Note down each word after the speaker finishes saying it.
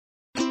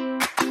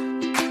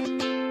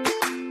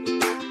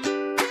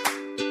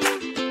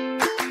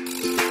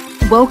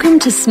Welcome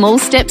to Small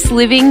Steps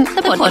Living,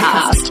 the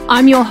podcast.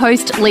 I'm your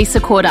host,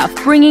 Lisa Corder,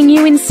 bringing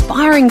you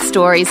inspiring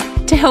stories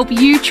to help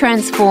you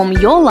transform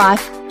your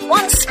life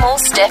one small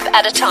step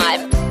at a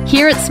time.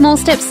 Here at Small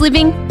Steps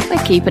Living,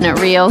 we're keeping it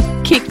real.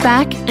 Kick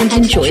back and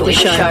enjoy the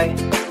show.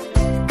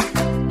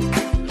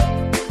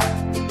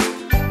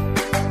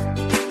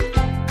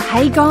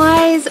 Hey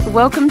guys,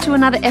 welcome to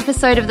another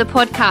episode of the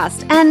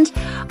podcast. And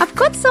I've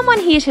got someone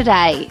here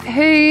today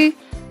who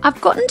I've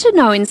gotten to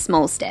know in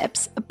small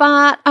steps,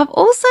 but I've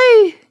also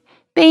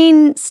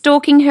been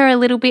stalking her a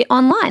little bit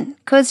online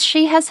because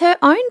she has her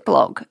own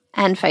blog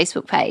and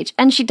Facebook page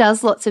and she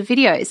does lots of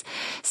videos.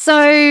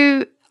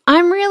 So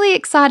I'm really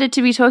excited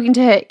to be talking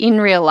to her in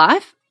real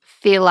life.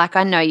 Feel like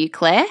I know you,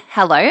 Claire.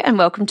 Hello and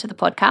welcome to the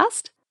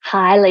podcast.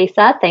 Hi,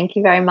 Lisa. Thank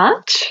you very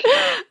much.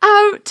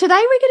 Today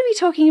we're going to be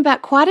talking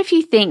about quite a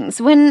few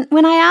things. When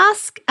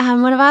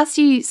I've asked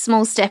you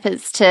small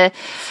steppers to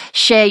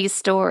share your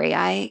story,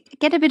 I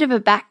get a bit of a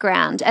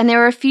background, and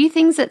there are a few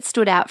things that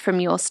stood out from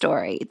your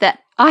story that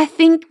I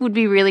think would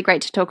be really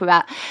great to talk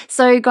about.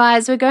 So,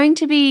 guys, we're going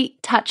to be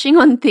touching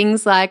on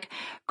things like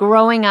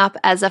growing up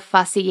as a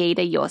fussy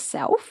eater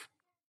yourself.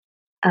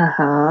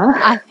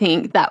 I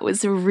think that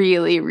was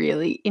really,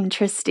 really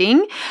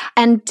interesting,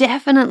 and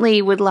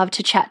definitely would love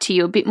to chat to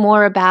you a bit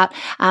more about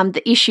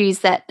the issues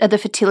that are the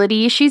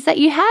fertility issues that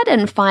you had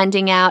and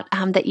finding out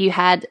that you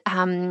had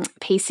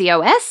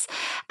PCOS.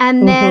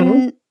 And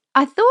then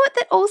I thought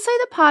that also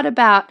the part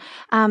about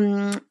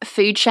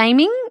food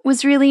shaming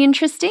was really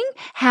interesting,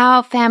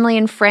 how family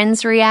and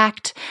friends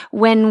react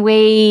when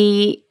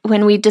we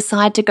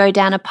decide to go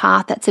down a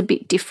path that's a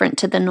bit different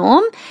to the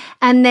norm.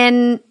 And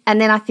then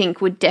I think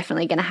we're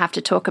definitely going to have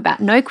to talk about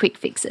no quick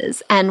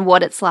fixes and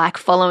what it's like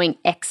following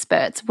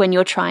experts when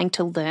you're trying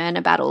to learn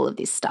about all of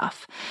this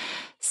stuff.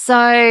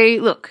 So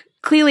look,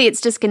 clearly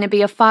it's just going to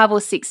be a 5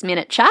 or 6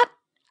 minute chat.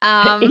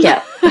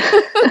 Yeah.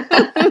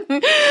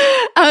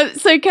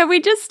 So can we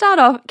just start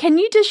off? Can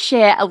you just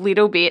share a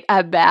little bit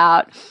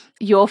about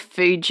your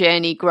food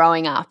journey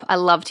growing up? I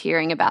loved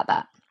hearing about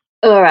that.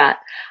 All right.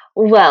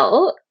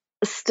 Well,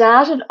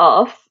 started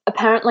off,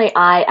 apparently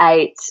I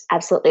ate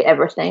absolutely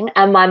everything,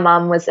 and my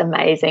mum was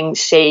amazing.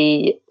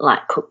 She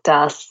cooked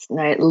us,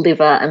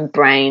 liver and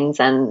brains,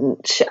 and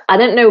I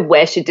don't know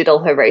where she did all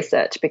her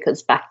research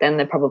because back then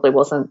there probably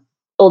wasn't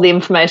all the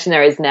information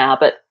there is now,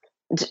 but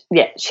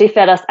yeah, she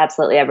fed us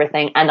absolutely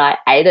everything, and I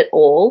ate it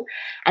all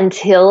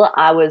until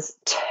I was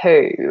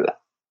 2.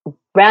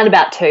 Round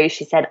about 2,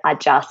 she said I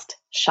just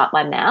shut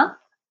my mouth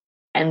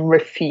and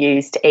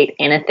refused to eat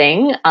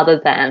anything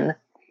other than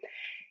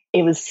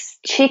it was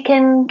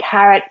chicken,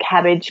 carrot,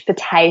 cabbage,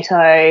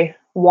 potato,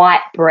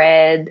 white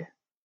bread,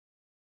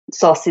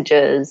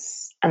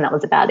 sausages, and that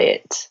was about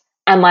it.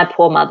 And my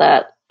poor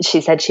mother,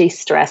 she said she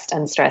stressed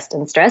and stressed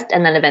and stressed,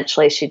 and then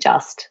eventually she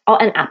just,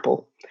 an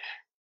apple.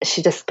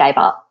 She just gave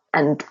up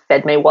and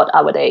fed me what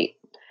I would eat.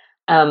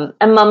 And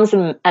Mum's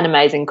an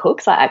amazing cook,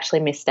 so I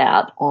actually missed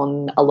out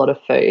on a lot of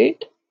food.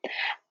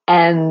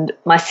 And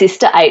my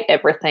sister ate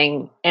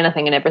anything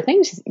and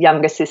everything. She's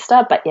younger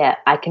sister, but yeah,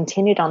 I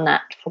continued on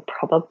that for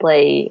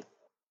probably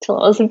till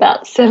I was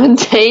about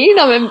 17.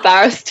 I'm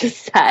embarrassed to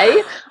say.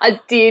 I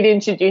did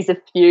introduce a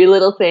few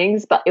little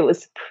things, but it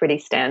was a pretty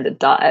standard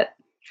diet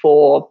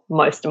for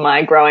most of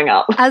my growing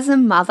up. As a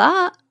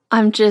mother,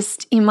 I'm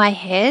just in my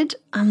head,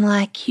 I'm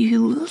like,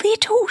 you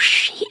little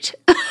shit.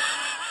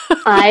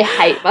 I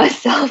hate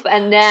myself.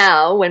 And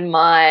now when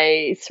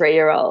my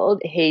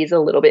 3-year-old, he's a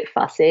little bit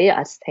fussy,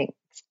 I just think,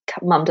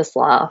 Mum just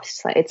laughs.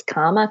 She's like, it's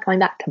karma coming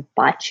back to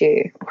bite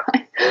you.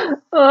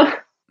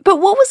 But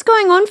what was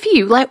going on for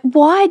you?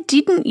 Why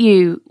didn't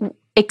you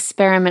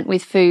experiment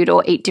with food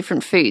or eat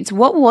different foods?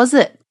 What was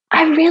it?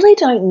 I really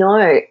don't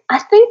know. I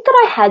think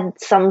that I had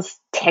some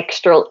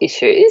textural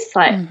issues.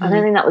 I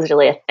don't think that was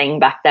really a thing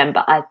back then,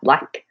 but I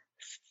like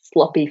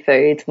sloppy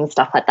foods and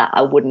stuff like that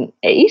I wouldn't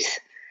eat.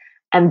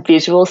 And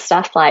visual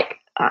stuff,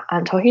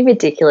 I'm talking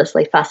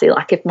ridiculously fussy.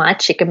 Like if my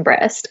chicken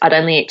breast, I'd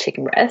only eat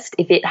chicken breast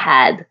if it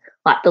had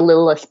the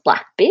littlest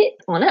black bit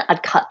on it,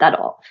 I'd cut that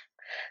off.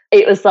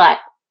 It was I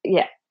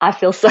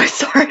feel so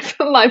sorry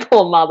for my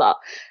poor mother.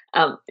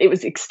 It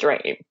was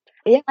extreme.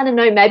 Yeah, I don't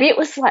know. Maybe it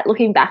was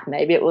looking back,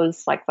 maybe it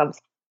was some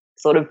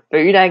sort of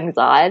food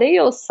anxiety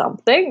or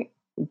something.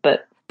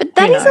 But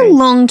that is a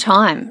long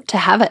time to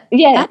have it.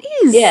 Yeah. That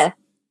is. Yeah.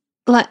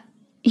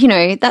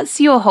 That's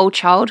your whole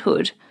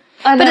childhood.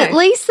 I know. But at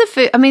least the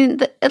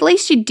food, at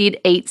least you did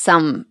eat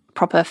some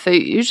proper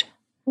food.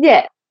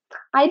 Yeah.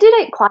 I did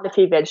eat quite a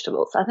few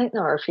vegetables. I think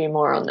there were a few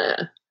more on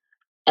there.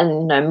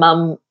 And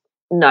Mum,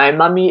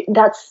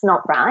 that's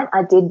not right.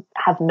 I did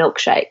have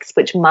milkshakes,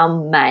 which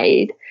Mum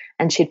made,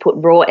 and she'd put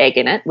raw egg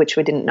in it, which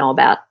we didn't know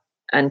about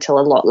until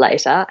a lot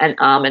later, and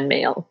almond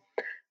meal.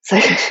 So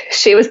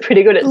she was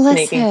pretty good at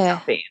sneaking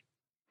stuff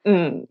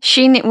in.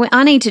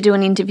 I need to do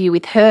an interview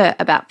with her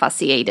about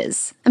fussy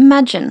eaters.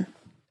 Imagine.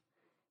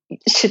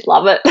 She'd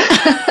love it.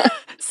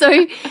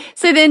 So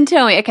then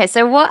tell me, okay,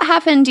 so what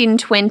happened in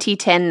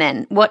 2010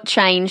 then? What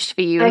changed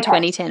for you in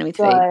 2010 with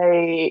food?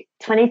 So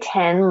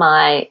 2010,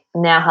 my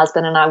now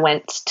husband and I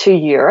went to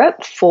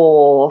Europe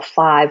for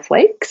 5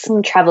 weeks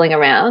and traveling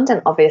around.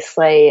 And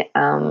obviously,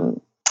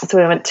 so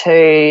we went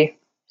to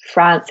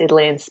France,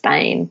 Italy, and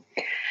Spain.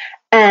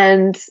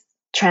 And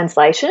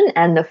translation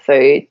and the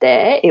food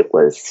there, it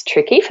was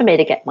tricky for me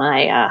to get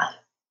my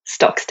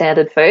stock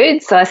standard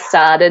food. So I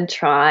started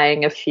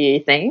trying a few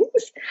things.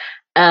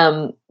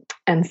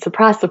 And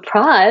surprise,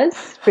 surprise,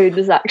 food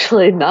was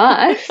actually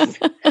nice.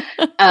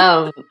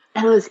 And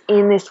it was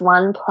in this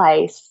one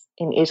place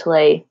in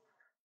Italy,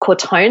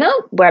 Cortona,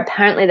 where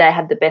apparently they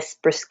have the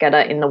best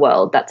bruschetta in the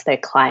world. That's their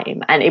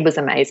claim. And it was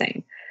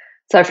amazing.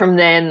 So from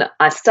then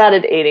I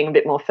started eating a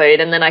bit more food,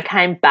 and then I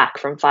came back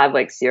from 5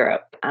 weeks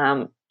Europe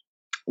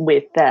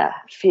with a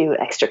few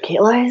extra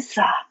kilos,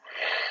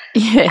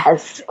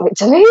 as we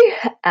do.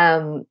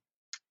 And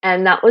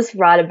that was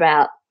right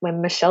about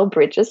when Michelle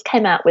Bridges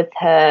came out with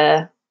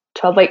her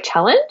 12-week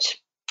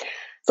challenge.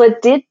 So I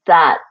did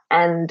that,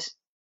 and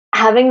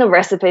having the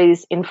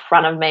recipes in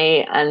front of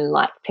me and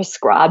like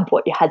prescribed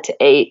what you had to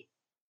eat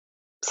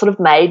sort of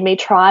made me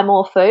try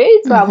more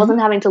foods where I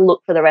wasn't having to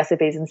look for the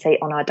recipes and see,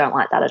 oh no, I don't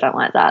like that, I don't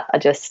like that. I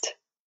just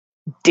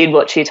did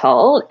what she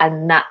told,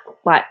 and that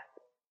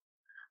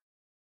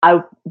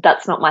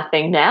that's not my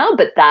thing now,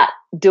 but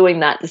doing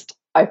that just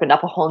opened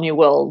up a whole new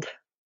world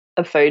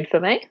of food for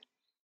me.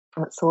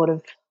 And it sort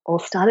of all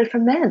started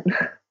from then.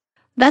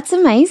 That's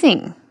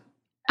amazing.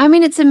 I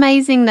mean, it's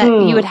amazing that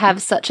you would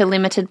have such a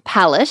limited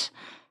palate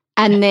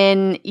and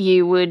then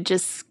you would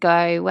just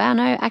go, wow,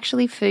 no,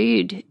 actually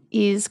food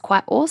is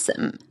quite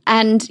awesome.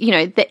 And, you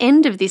know, the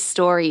end of this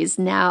story is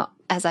now,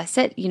 as I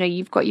said, you know,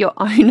 you've got your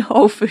own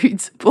Whole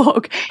Foods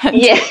blog and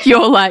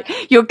you're like,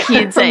 your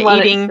kids are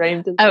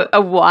eating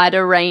a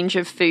wider range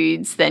of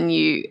foods than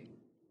you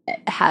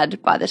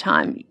had by the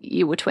time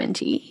you were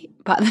 20.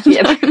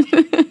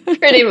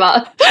 Pretty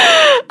much.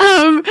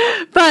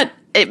 But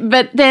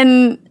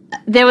then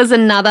there was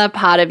another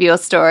part of your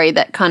story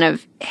that kind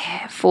of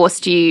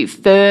forced you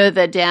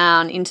further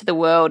down into the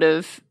world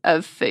of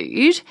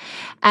food,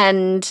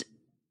 and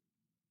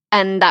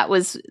that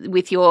was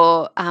with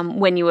your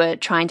when you were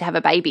trying to have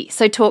a baby.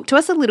 So talk to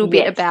us a little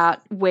bit about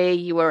where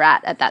you were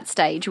at that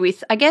stage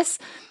with, I guess,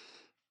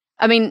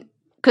 I mean,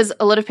 because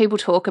a lot of people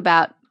talk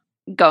about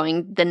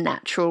going the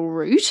natural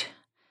route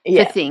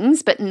for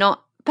things, but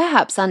not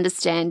perhaps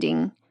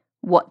understanding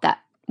what that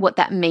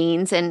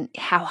means and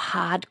how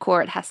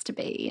hardcore it has to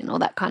be and all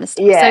that kind of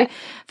stuff. So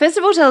first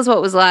of all, tell us what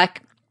it was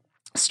like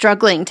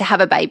struggling to have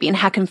a baby and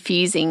how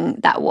confusing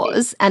that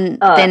was, and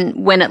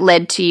then when it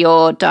led to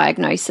your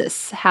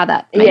diagnosis, how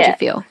that made you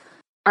feel.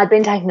 I'd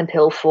been taking the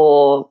pill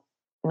for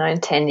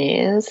 10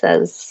 years,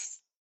 as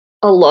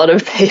a lot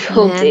of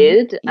people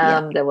did.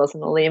 There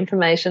wasn't all the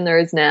information there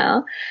is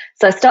now.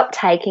 So I stopped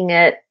taking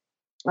it,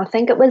 I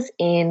think it was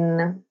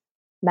in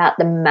about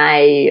the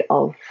May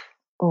of,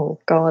 oh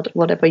God,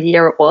 whatever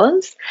year it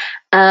was.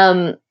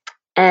 And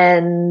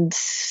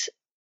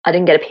I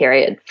didn't get a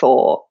period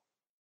for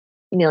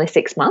nearly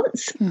 6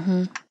 months.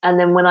 And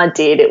then when I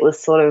did, it was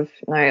sort of,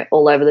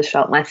 all over the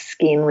shop. My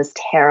skin was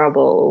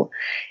terrible.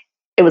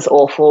 It was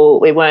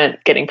awful. We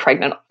weren't getting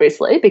pregnant,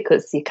 obviously,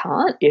 because you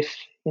can't if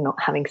you're not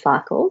having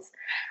cycles.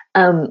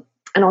 And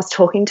I was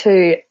talking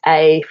to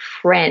a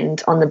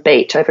friend on the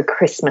beach over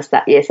Christmas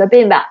that year. So it'd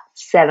been about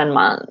 7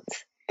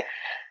 months.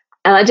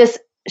 And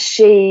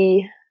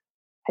she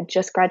had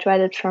just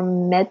graduated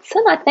from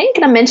medicine, I think,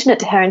 and I mentioned it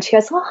to her and she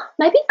goes, oh,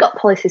 maybe you've got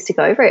polycystic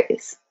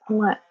ovaries. I'm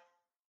like,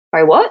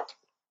 sorry, what?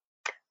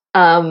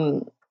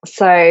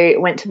 So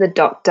went to the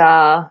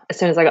doctor as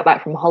soon as I got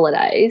back from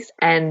holidays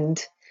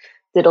and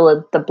did all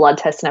of the blood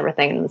tests and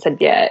everything and said,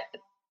 yeah,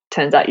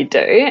 turns out you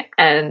do.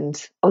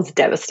 And I was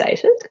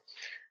devastated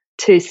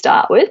to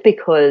start with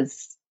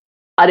because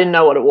I didn't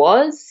know what it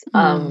was.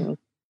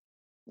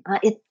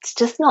 It's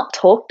just not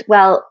talked,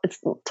 well, it's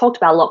talked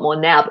about a lot more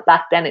now, but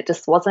back then it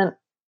just wasn't,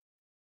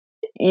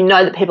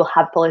 that people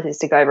have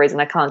polycystic ovaries and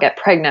they can't get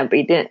pregnant,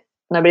 but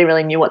nobody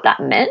really knew what that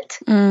meant.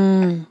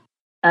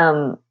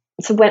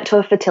 So went to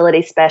a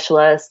fertility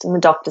specialist and the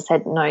doctor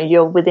said, no,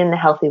 you're within the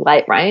healthy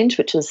weight range,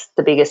 which is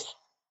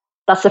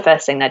that's the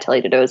first thing they tell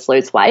you to do is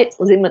lose weight. It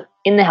was in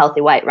the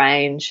healthy weight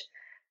range.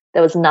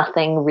 There was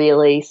nothing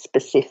really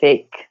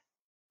specific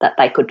that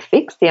they could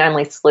fix. The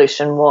only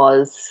solution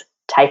was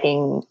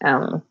taking,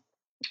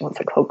 what's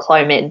it called,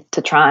 Clomid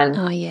to try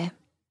and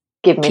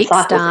give me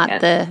cycles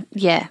again.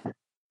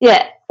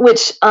 Yeah,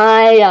 which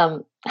I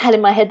had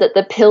in my head that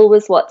the pill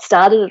was what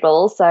started it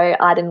all, so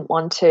I didn't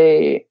want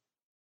to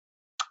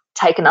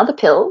take another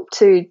pill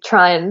to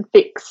try and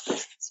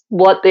fix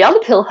what the other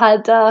pill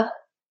had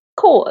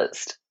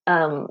caused.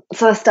 So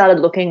I started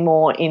looking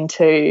more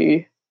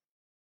into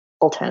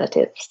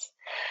alternatives.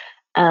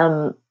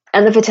 And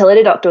the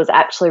fertility doctor was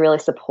actually really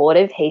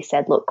supportive. He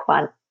said,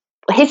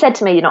 he said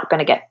to me,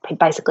 he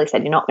basically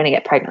said, you're not going to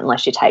get pregnant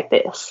unless you take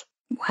this.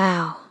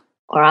 Wow.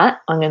 All right,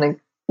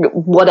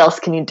 what else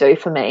can you do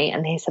for me?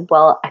 And he said,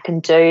 well, I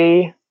can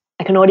do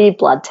I can order you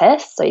blood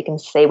tests so you can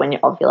see when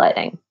you're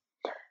ovulating.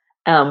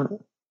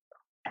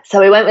 So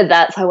we went with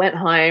that. So I went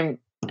home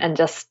and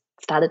just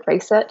started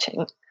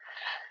researching,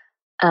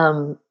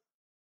 and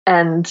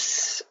I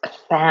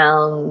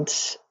found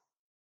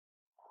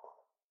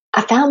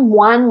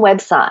one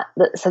website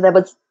so there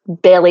was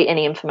barely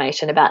any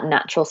information about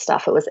natural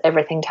stuff. It was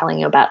everything telling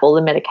you about all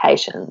the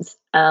medications.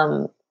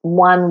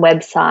 One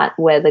website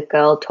where the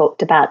girl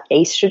talked about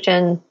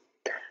estrogen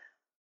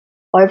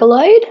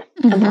overload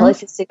and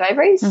polycystic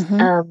ovaries,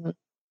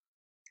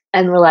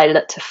 and related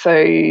it to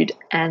food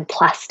and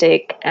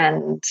plastic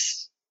and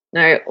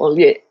all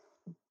your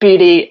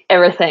beauty,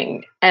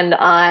 everything. And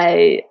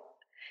I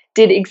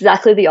did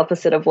exactly the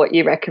opposite of what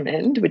you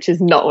recommend, which is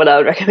not what I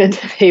would recommend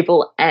to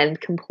people, and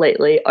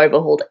completely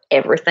overhauled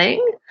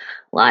everything.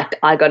 Like,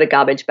 I got a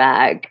garbage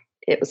bag.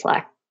 It was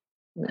like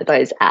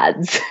those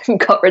ads,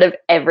 got rid of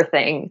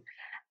everything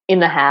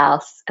in the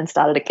house and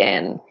started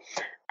again,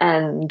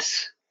 and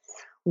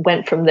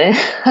went from there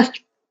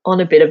on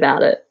a bit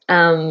about it.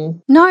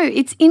 No,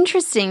 it's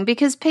interesting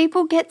because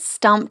people get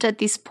stumped at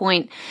this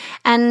point,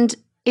 and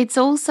it's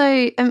also,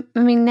 I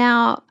mean,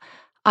 now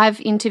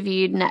I've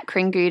interviewed Nat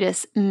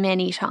Kringoudis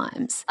many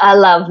times. I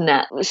love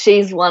Nat.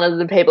 She's one of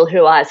the people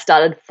who I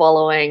started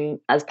following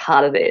as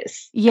part of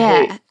this.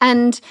 Yeah,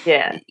 and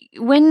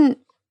when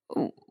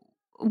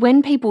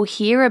people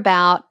hear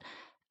about,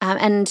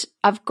 and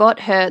I've got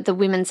the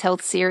Women's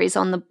Health series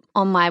on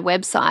my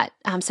website,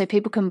 so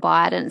people can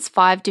buy it, and it's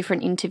 5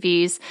 different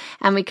interviews,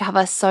 and we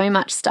cover so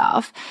much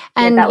stuff.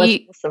 And that was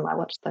awesome. I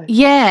watched those.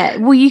 Yeah,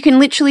 well, you can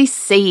literally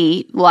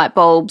see light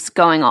bulbs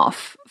going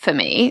off for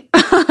me.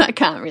 I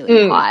can't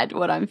really hide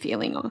what I'm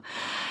feeling, or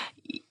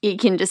you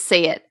can just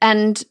see it.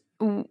 And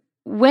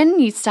when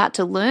you start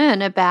to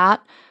learn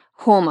about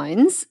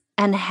hormones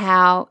and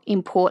how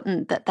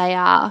important that they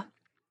are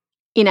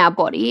in our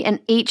body, and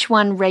each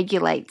one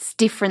regulates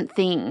different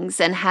things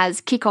and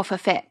has kick-off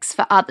effects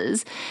for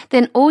others,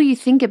 then all you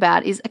think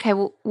about is, okay,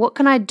 well, what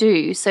can I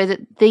do so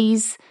that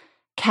these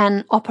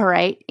can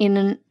operate in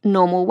a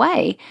normal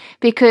way?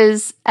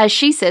 Because as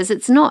she says,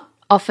 it's not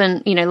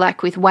often,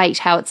 like with weight,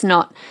 how it's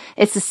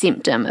a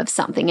symptom of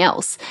something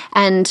else.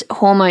 And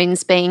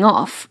hormones being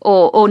off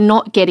or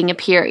not getting a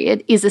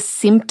period is a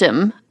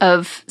symptom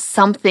of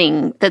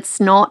something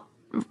that's not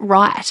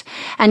right.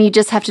 And you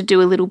just have to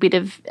do a little bit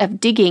of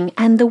digging.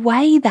 And the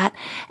way that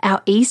our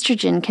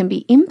estrogen can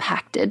be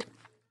impacted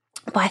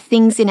by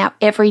things in our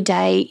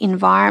everyday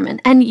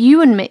environment. And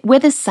you and me, we're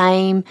the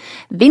same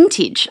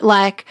vintage.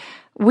 Like,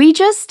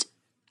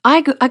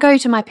 I go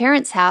to my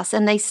parents' house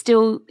and they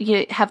still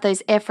have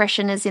those air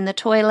fresheners in the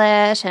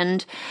toilet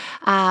and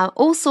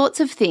all sorts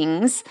of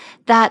things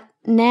that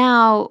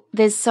now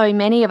there's so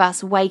many of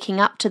us waking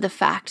up to the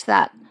fact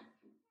that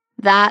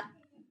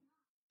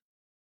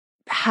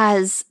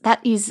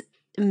is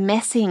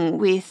messing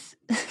with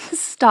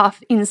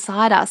stuff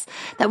inside us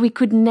that we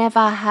could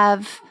never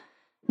have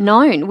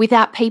known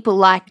without people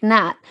like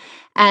Nat.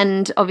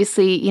 And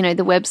obviously,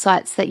 the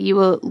websites that you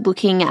were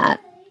looking at.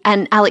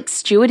 And Alex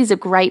Stewart is a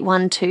great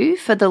one too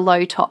for the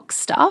low tox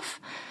stuff.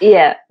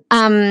 Yeah.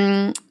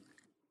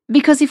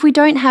 Because if we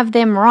don't have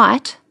them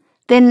right,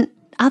 then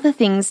other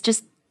things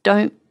just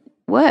don't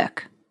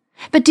work.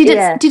 But did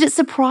it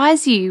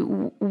surprise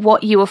you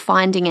what you were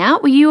finding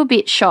out? Were you a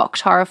bit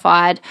shocked,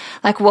 horrified?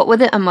 Like, what were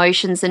the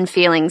emotions and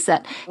feelings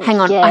that, hang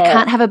on, I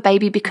can't have a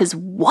baby because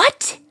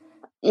what?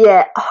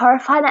 Yeah,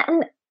 horrified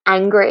and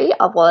angry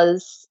I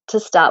was to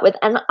start with.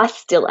 And I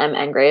still am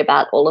angry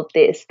about all of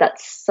this.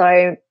 That's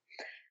so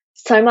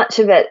much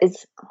of it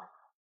is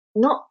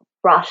not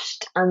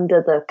brushed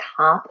under the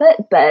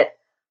carpet, but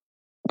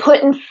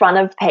put in front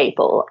of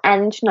people.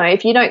 And,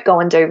 if you don't go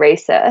and do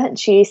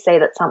research, you see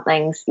that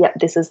something's,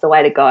 this is the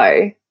way to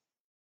go.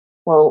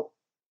 Well,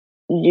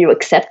 you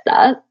accept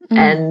that.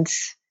 And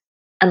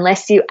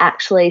unless you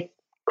actually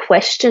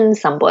question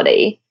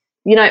somebody,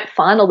 you don't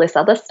find all this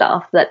other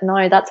stuff that,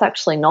 no, that's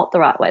actually not the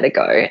right way to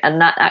go.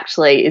 And that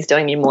actually is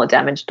doing you more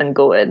damage than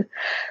good.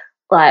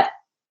 Like,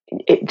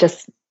 it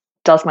just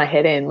does my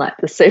head in, like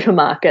the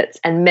supermarkets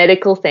and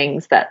medical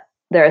things, that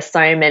there are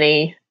so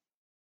many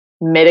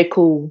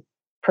medical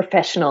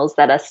professionals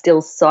that are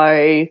still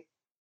so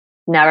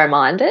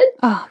narrow-minded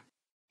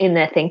in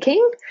their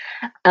thinking.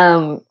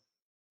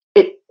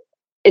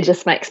 It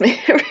just makes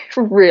me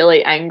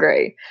really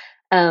angry.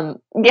 So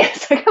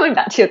coming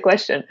back to your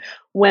question,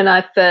 when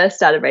I first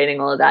started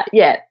reading all of that,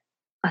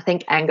 I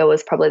think anger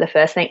was probably the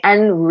first thing,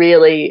 and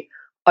really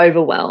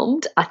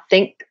overwhelmed. I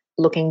think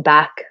looking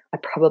back, I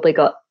probably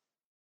got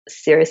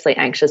seriously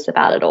anxious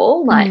about it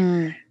all,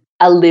 like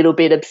a little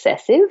bit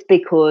obsessive,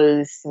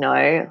 because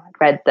I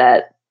read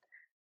that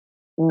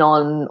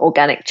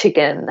non-organic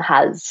chicken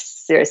has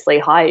seriously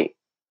high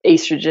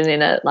estrogen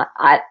in it. Like,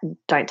 I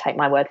don't take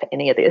my word for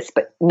any of this,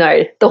 but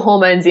no, the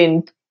hormones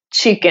in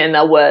chicken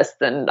are worse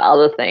than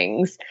other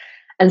things.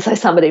 And so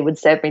somebody would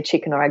serve me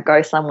chicken, or I'd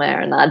go somewhere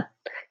and I'd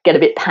get a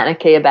bit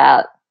panicky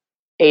about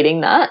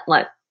eating that.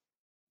 Like,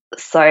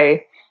 so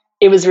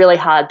it was really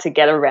hard to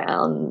get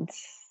around,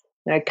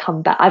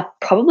 come back. I'm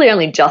probably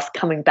only just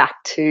coming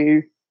back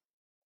to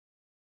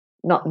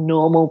not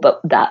normal,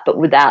 but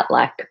without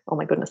like, oh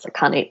my goodness, I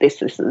can't eat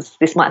this.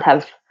 This might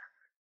have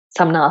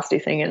some nasty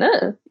thing in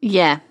it.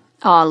 Yeah.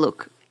 Oh,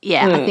 look.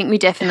 Yeah, I think we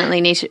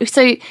definitely need to.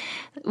 So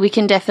we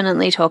can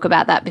definitely talk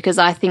about that, because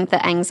I think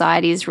that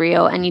anxiety is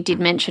real. And you did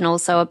mention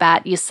also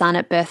about your son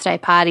at birthday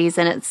parties,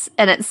 and it's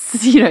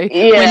you know,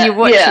 when you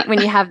watch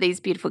when you have these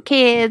beautiful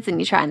kids and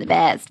you're trying the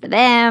best for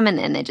them, and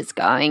then they're just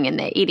going and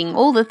they're eating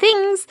all the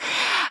things,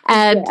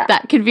 and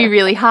that can be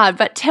really hard.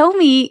 But tell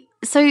me,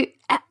 so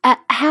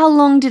how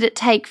long did it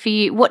take for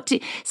you?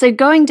 So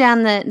going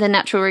down the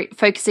natural route,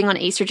 focusing on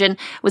estrogen,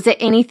 was there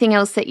anything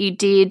else that you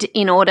did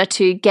in order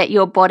to get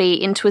your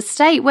body into a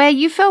state where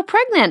you felt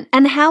pregnant?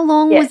 And how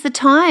long was the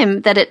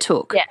time that it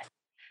took? Yeah.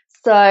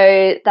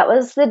 So that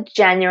was the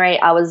January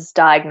I was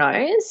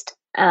diagnosed.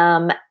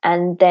 And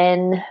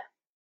then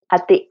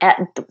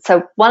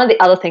so one of the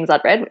other things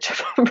I'd read, which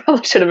I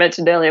probably should have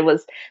mentioned earlier,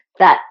 was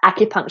that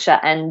acupuncture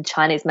and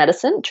Chinese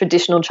medicine,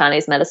 traditional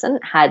Chinese medicine,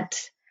 had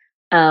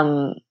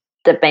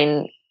there've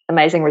been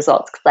amazing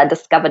results, because I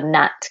discovered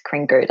Nat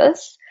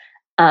Kringoudis.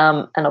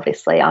 And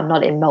obviously I'm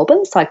not in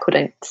Melbourne, so I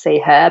couldn't see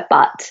her,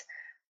 but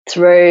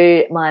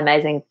through my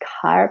amazing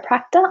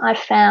chiropractor, I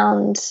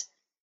found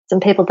some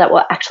people that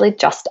were actually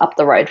just up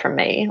the road from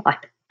me.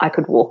 Like, I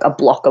could walk a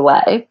block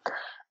away,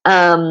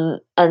 and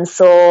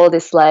saw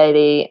this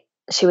lady.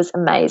 She was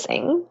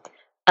amazing.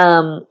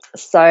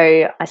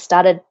 So I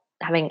started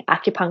having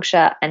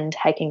acupuncture and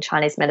taking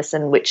Chinese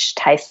medicine, which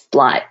tastes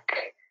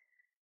like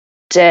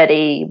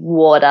dirty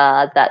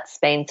water that's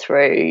been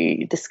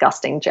through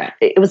disgusting germs.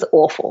 It was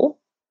awful.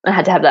 I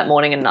had to have that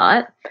morning and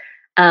night.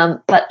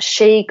 But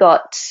she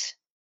got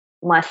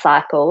my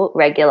cycle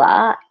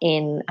regular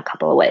in a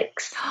couple of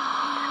weeks.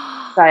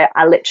 So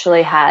I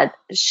literally had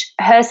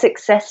her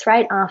success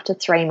rate after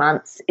 3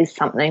 months is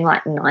something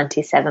like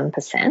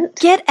 97%.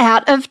 Get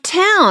out of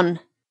town.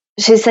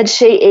 She said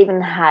she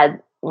even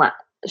had, like,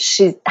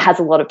 she has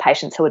a lot of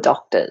patients who are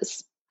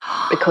doctors,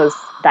 because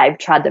they've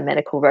tried the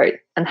medical route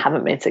and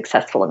haven't been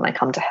successful, and they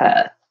come to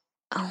her.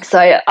 Oh. So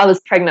I was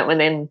pregnant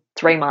within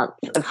 3 months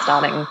of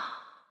starting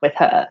with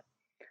her.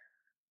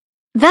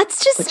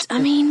 That's just, I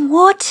mean,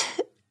 what?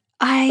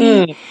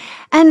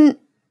 And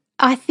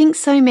I think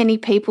so many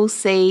people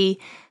see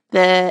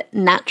the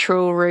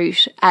natural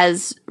route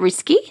as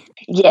risky.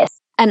 Yes.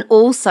 And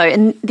also,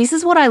 and this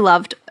is what I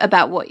loved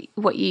about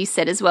what you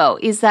said as well,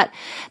 is that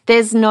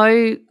there's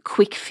no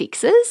quick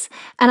fixes.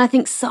 And I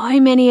think so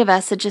many of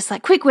us are just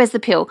like, quick, where's the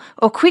pill?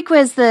 Or quick,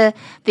 where's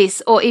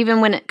this? Or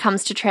even when it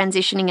comes to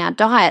transitioning our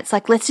diets,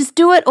 like, let's just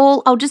do it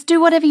all. I'll just do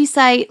whatever you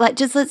say. Like,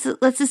 just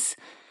let's just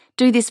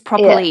do this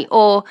properly. Yeah.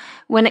 Or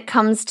when it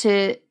comes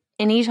to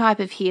any type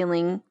of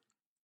healing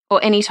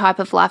or any type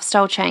of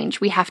lifestyle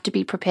change, we have to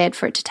be prepared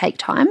for it to take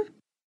time.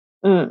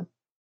 Mm.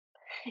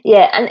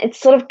 Yeah, and it's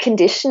sort of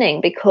conditioning,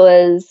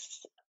 because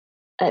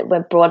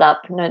we're brought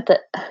up, that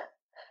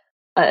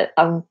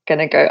I'm going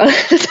to go,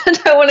 I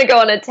don't want to go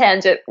on a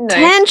tangent. No.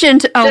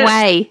 Tangent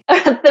away.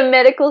 The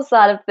medical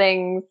side of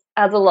things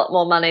has a lot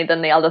more money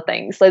than the other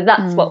things. So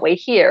that's what we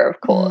hear,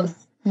 of course,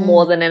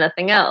 more than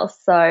anything else.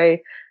 So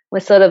we're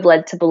sort of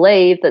led to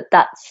believe that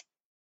that's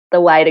the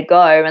way to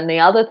go. And the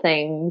other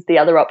things, the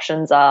other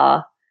options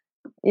are,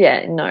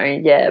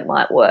 it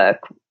might work,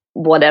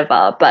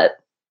 whatever, but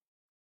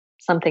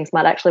some things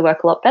might actually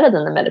work a lot better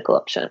than the medical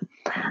option.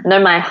 I know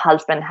my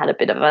husband had a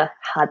bit of a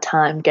hard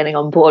time getting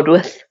on board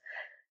with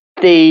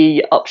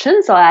the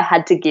option, so I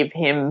had to give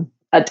him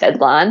a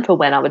deadline for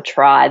when I would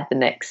try the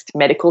next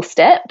medical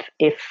step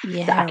if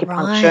the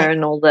acupuncture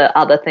and all the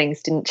other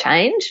things didn't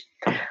change.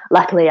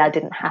 Luckily, I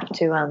didn't have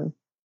to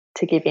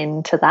give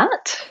in to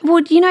that.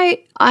 Well,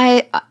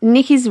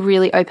 Nick is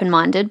really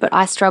open-minded, but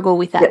I struggle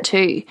with that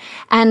too.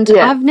 And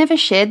I've never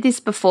shared this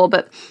before,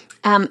 but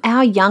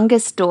our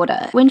youngest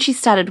daughter, when she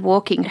started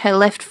walking, her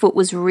left foot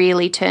was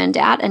really turned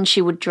out and she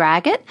would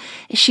drag it.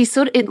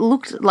 It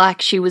looked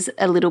like she was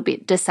a little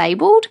bit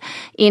disabled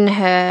in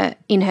her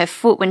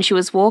foot when she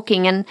was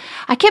walking. And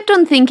I kept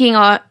on thinking,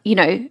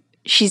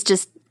 she's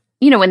just,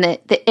 when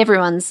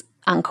everyone's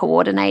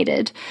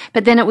uncoordinated.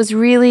 But then it was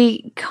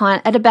really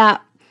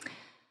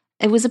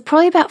it was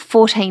probably about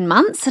 14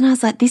 months, and I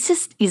was like, this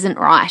just isn't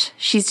right.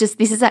 This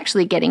is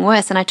actually getting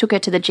worse. And I took her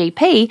to the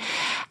GP,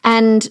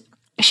 and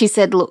she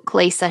said, look,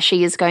 Lisa,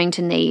 she is going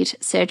to need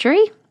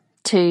surgery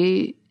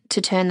to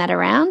turn that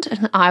around.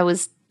 And I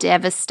was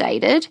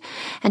devastated.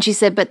 And she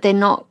said, but they're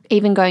not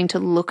even going to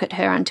look at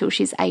her until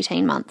she's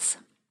 18 months.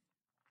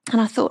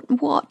 And I thought,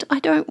 what? I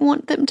don't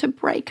want them to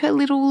break her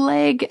little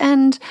leg.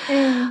 And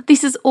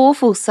this is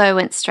awful. So I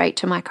went straight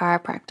to my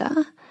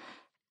chiropractor.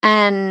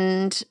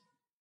 And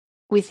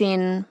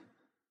within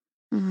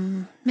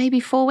maybe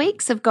 4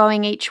 weeks of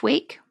going each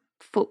week,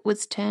 foot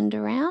was turned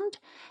around.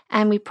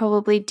 And we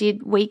probably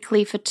did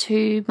weekly for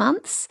 2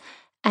 months.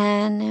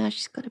 And now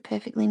she's got a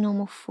perfectly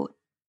normal foot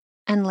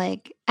and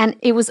leg. And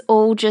it was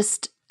all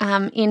just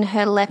in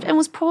her left. And it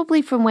was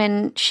probably from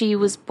when she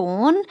was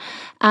born.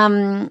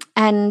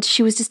 And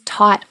she was just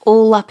tight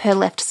all up her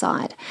left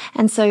side.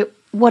 And so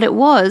what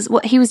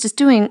he was just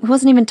doing, he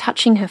wasn't even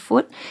touching her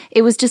foot.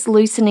 It was just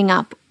loosening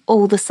up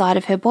all the side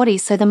of her body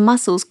so the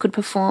muscles could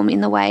perform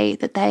in the way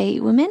that they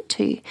were meant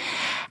to.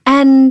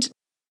 And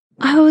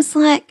I was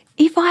like,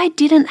 if I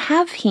didn't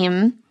have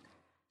him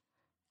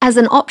as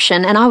an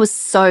option, and I was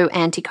so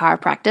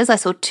anti-chiropractors. I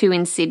saw 2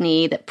 in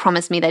Sydney that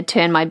promised me they'd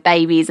turn my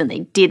babies and they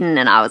didn't.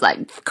 And I was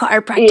like,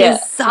 chiropractors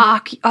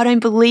suck. I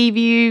don't believe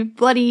you,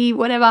 bloody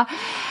whatever.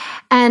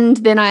 And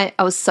then I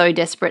was so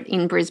desperate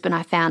in Brisbane,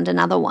 I found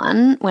another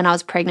one when I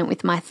was pregnant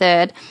with my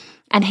third.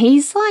 And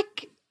he's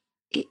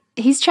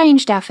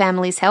changed our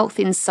family's health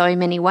in so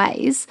many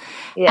ways.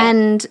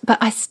 Yeah. But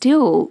I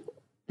still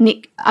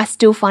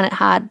find it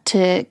hard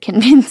to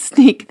convince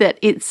Nick that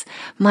it's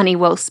money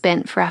well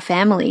spent for our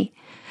family.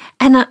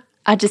 And and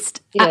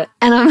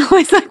I'm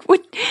always like,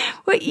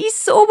 what you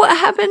saw what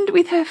happened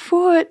with her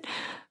foot.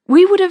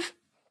 We would have,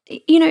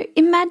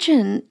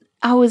 imagine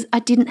I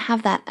didn't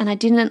have that and I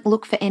didn't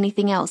look for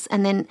anything else.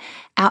 And then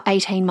our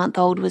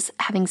 18-month-old was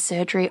having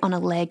surgery on a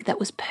leg that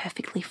was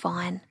perfectly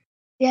fine.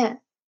 Yeah,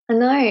 I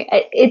know.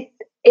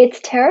 It's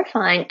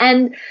terrifying.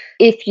 And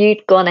if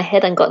you'd gone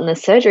ahead and gotten the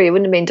surgery, you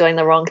wouldn't have been doing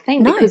the wrong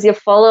thing because you're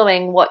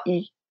following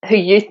who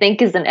you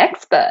think is an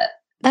expert.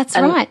 That's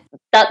right.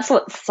 That's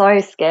what's so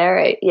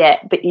scary. Yeah,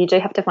 but you do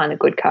have to find a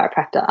good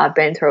chiropractor. I've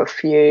been through a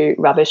few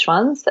rubbish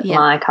ones, but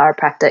my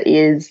chiropractor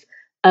is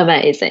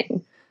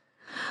amazing.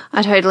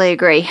 I totally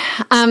agree.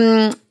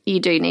 You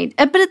do need,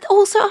 but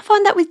also I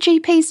find that with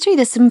GPs too.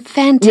 There's some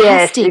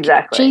fantastic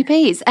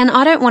GPs, and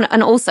I don't want to.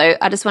 And also,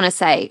 I just want to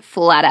say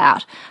flat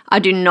out,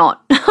 I'm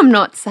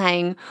not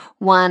saying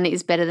one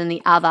is better than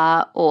the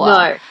other,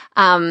 or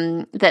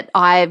that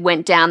I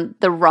went down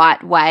the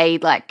right way.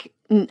 Like,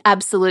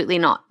 absolutely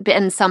not.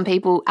 And some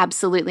people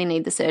absolutely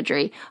need the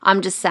surgery.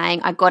 I'm just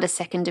saying I got a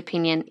second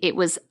opinion. It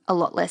was a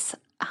lot less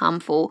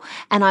harmful,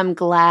 and I'm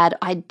glad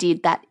I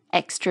did that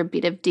extra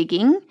bit of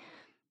digging.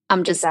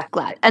 I'm just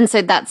glad. And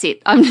so that's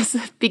it. I'm just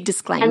a big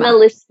disclaimer. And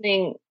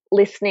the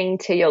listening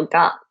to your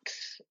gut,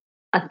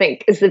 I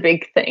think, is the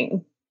big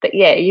thing. But,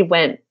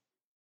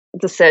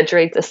 the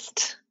surgery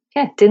just,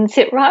 didn't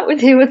sit right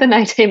with you with an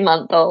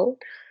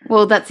 18-month-old.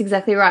 Well, that's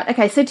exactly right.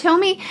 Okay, so tell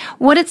me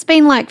what it's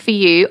been like for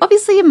you.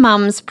 Obviously, your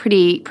mum's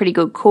pretty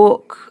good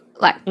cook.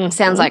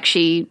 Sounds like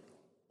she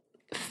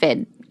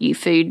fed you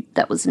food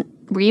that wasn't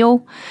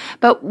real.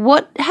 But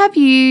what have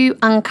you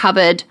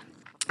uncovered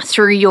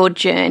through your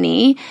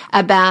journey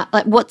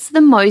about what's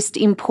the most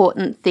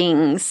important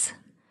things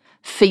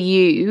for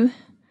you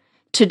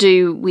to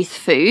do with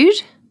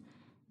food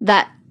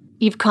that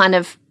you've kind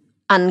of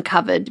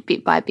uncovered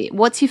bit by bit?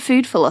 What's your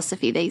food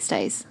philosophy these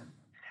days?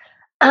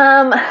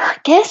 I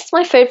guess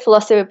my food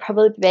philosophy would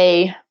probably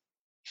be,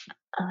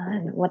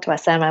 what do I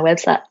say on my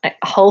website?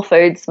 Whole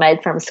foods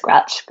made from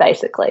scratch,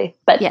 basically,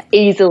 but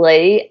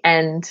easily.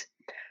 And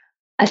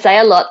I say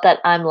a lot that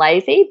I'm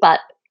lazy, but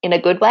in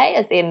a good way,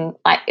 as in,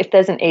 if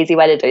there's an easy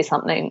way to do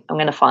something, I'm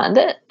going to find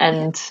it.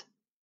 And,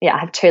 I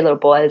have 2 little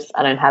boys.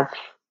 I don't have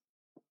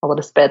a lot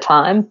of spare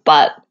time,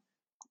 but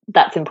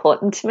that's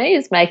important to me,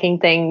 is making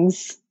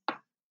things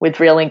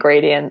with real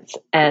ingredients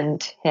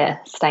and,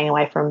 staying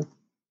away from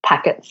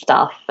packet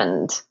stuff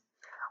and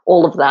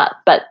all of that.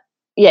 But,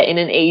 in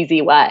an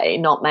easy way,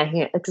 not making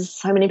it, because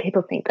so many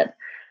people think that,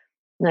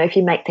 if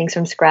you make things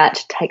from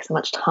scratch, it takes so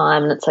much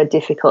time and it's so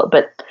difficult.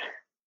 But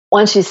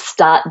once you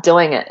start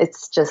doing it,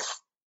 it's just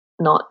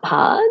not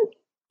hard.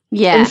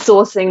 Yeah. And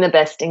sourcing the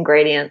best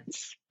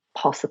ingredients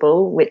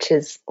possible, which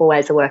is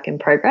always a work in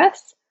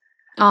progress.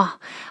 Oh,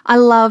 I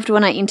loved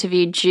when I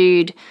interviewed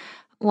Jude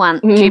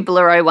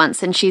Boulereau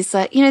once, and she's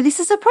like, this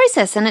is a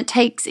process, and it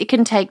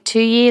can take 2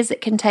 years,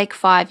 it can take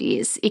 5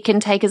 years, it can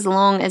take as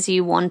long as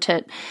you want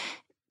it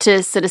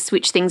to sort of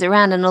switch things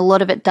around, and a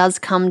lot of it does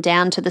come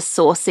down to the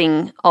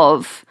sourcing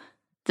of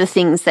the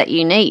things that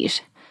you need.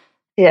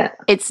 Yeah.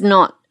 It's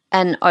not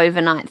an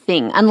overnight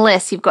thing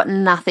unless you've got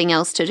nothing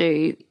else to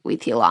do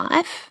with your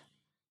life.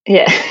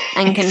 Yeah.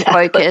 And can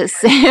focus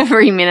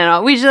every minute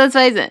on, which, let's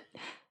face it,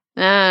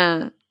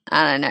 I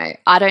don't know.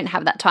 I don't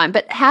have that time.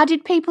 But how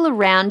did people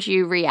around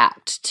you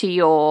react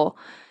to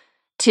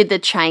the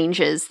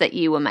changes that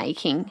you were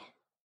making?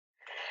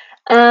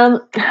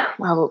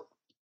 Well,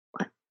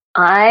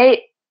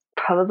 I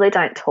probably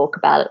don't talk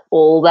about it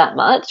all that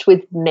much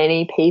with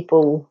many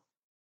people.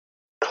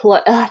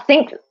 I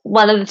think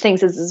one of the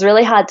things is it's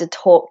really hard to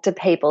talk to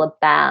people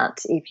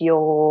about if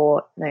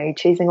you're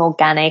choosing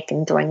organic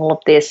and doing all of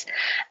this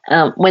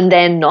when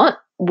they're not,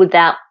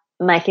 without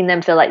making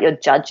them feel like you're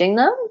judging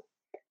them,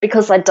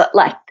 because I don't,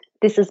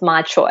 this is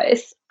my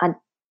choice. I'm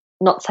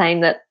not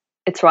saying that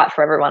it's right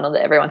for everyone or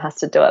that everyone has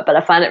to do it, but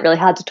I find it really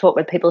hard to talk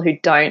with people who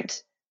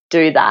don't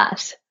do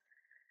that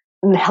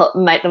and help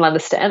make them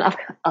understand.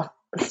 I'll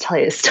just tell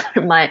you a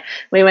story.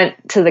 We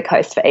went to the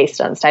coast for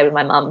Easter and stayed with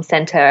my mum,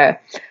 sent her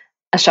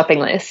a shopping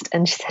list,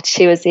 and she said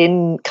she was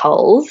in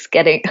Coles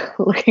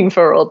looking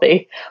for all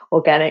the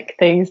organic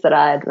things that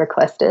I had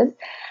requested,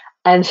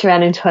 and she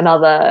ran into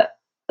another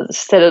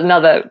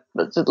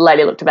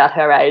lady looked about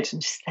her age,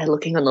 and she said,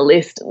 looking on the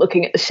list and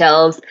looking at the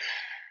shelves,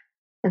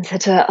 and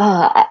said to her,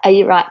 are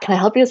you right? Can I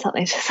help you with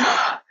something? She said,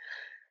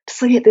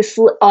 just looking at this.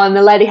 And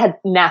the lady had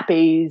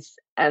nappies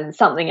and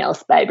something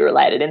else baby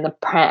related in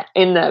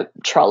the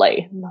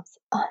trolley. And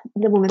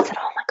the woman said,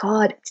 "Oh my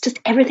God, it's just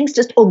everything's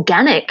just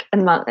organic."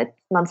 And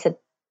mum said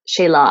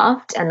she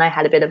laughed, and they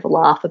had a bit of a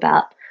laugh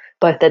about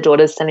both their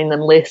daughters sending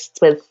them lists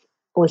with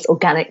all this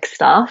organic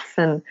stuff,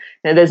 and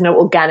there's no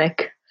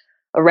organic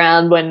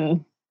around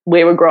when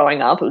we were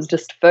growing up. It was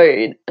just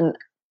food, and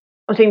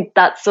I think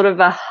that's sort of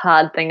a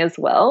hard thing as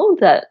well,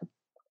 that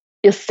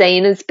you're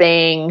seen as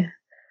being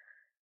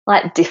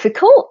like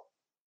difficult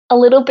a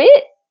little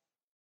bit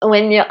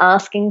when you're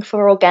asking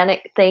for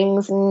organic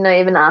things, and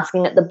even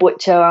asking at the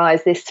butcher, "Oh,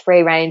 is this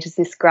free range? Is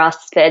this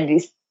grass fed?" You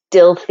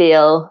still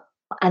feel,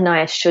 I know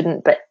I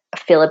shouldn't, but I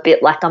feel a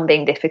bit like I'm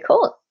being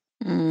difficult.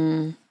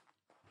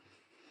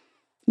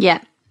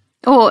 Yeah.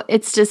 Or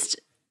it's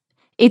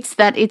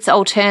that it's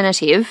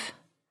alternative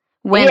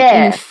when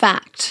in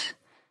fact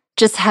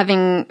just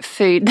having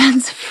food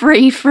that's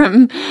free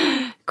from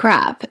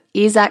crap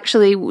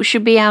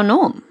should be our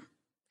norm.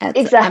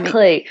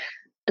 Exactly.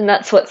 And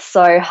that's what's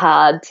so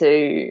hard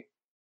to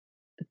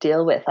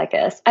deal with, I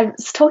guess. I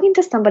was talking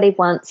to somebody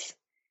once,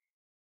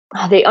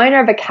 the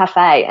owner of a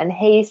cafe, and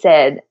he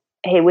said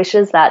he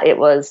wishes that it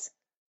was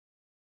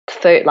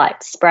food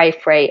like spray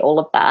free, all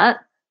of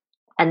that,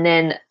 and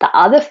then the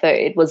other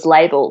food was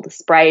labelled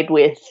sprayed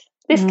with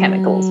this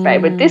chemical,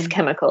 sprayed with this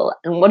chemical,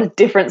 and what a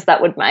difference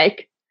that would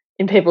make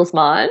in people's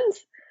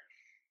minds,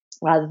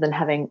 rather than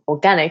having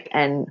organic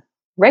and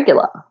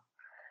regular.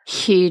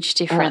 Huge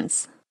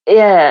difference.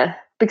 Yeah,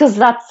 because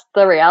that's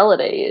the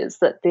reality, is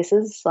that this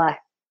is like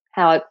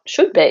how it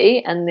should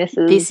be, and this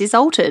is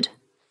altered.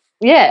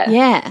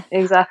 Yeah,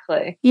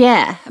 exactly.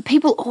 Yeah,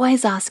 people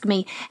always ask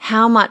me,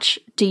 how much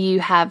do you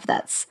have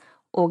that's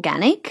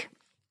organic?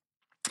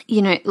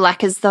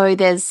 Like as though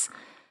there's,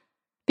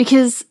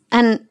 because,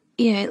 and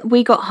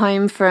we got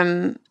home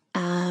from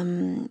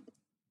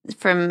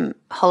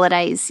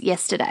holidays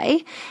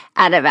yesterday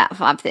at about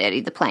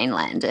 5:30. The plane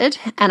landed,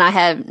 and I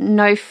had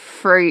no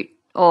fruit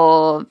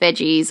or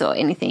veggies or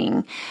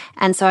anything,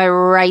 and so I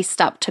raced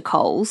up to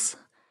Coles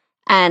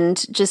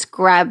and just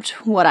grabbed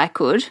what I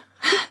could.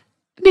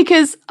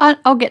 Because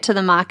I'll get to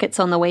the markets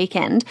on the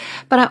weekend,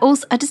 but I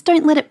just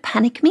don't let it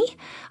panic me.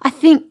 I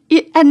think,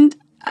 and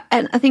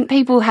I think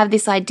people have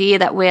this idea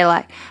that we're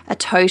like a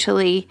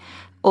totally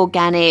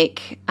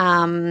organic,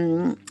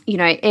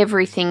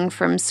 everything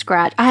from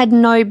scratch. I had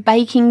no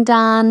baking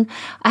done.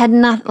 I had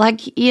nothing.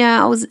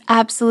 I was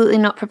absolutely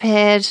not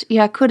prepared.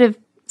 I could have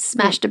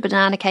smashed a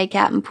banana cake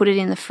out and put it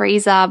in the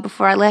freezer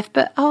before I left,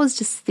 but I was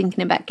just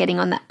thinking about getting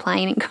on that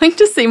plane and going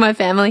to see my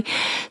family.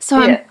 So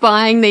I'm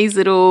buying these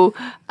little,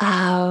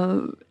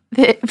 from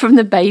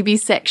the baby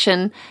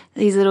section,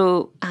 these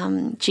little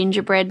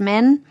gingerbread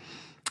men,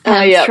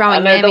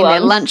 throwing them in their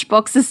lunch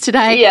boxes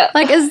today. Yeah.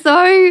 Like as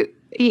though,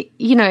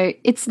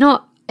 it's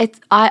not,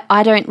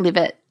 I don't live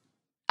it.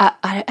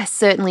 I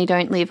certainly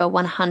don't live a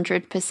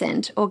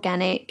 100%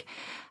 organic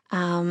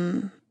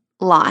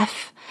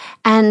life.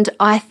 And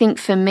I think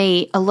for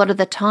me, a lot of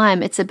the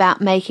time, it's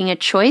about making a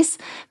choice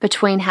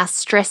between how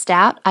stressed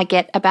out I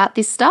get about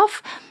this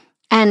stuff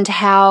and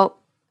how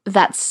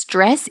that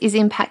stress is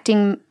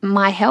impacting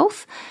my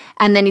health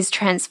and then is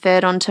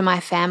transferred onto my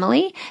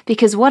family.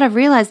 Because what I've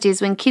realized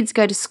is when kids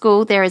go to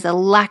school, there is a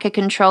lack of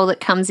control that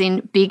comes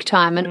in big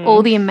time, and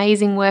all the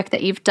amazing work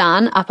that you've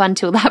done up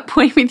until that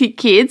point with your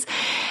kids,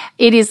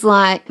 it is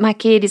like my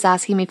kid is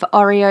asking me for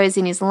Oreos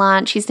in his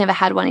lunch. He's never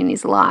had one in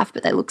his life,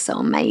 but they look so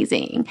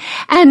amazing.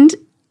 And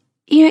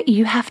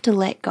you have to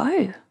let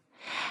go.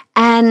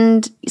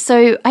 And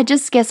so I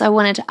just guess I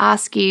wanted to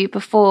ask you,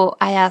 before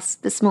I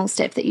ask the small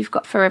step that you've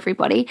got for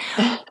everybody,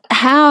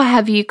 how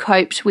have you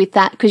coped with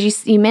that?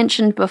 Because you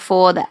mentioned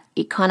before that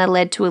it kind of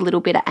led to a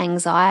little bit of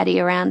anxiety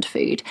around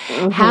food.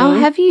 Mm-hmm. How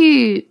have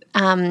you,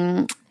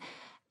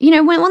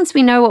 once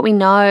we know what we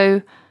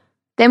know,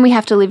 then we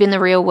have to live in the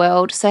real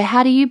world. So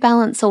how do you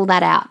balance all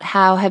that out?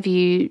 How have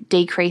you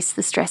decreased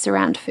the stress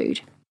around food?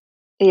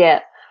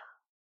 Yeah,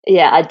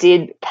 I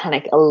did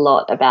panic a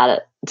lot about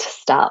it to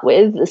start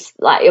with.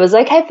 It was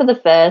okay for the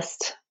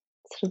first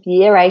sort of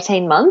year,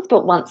 18 months,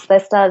 but once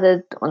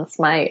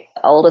my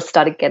oldest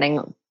started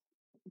getting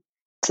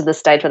to the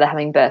stage where they're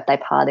having birthday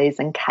parties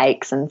and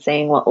cakes and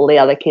seeing what all the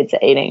other kids are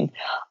eating,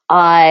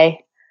 I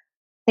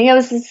think it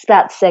was just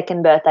about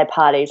second birthday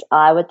parties,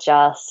 I would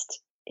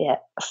just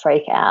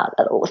freak out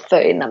at all the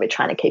food, and I'd be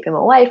trying to keep him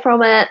away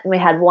from it. And we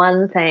had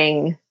one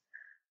thing,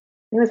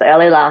 it was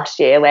early last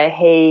year, where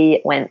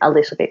he went a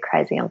little bit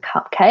crazy on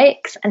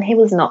cupcakes, and he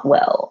was not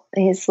well.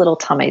 His little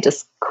tummy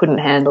just couldn't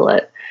handle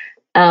it.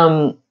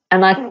 And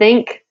I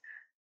think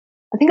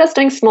I was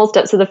doing small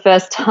steps for the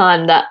first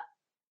time that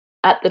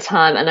at the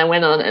time, and I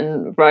went on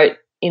and wrote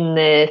in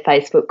their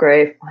Facebook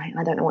group,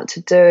 I don't know what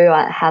to do.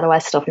 How do I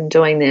stop him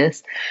doing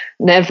this?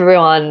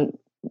 And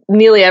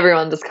nearly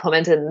everyone just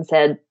commented and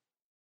said,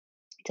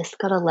 just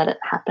got to let it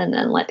happen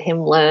and let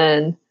him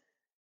learn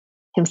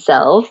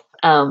himself.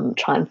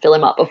 Try and fill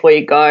him up before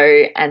you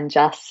go, and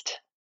just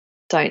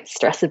don't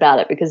stress about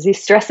it, because you're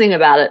stressing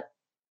about it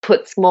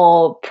puts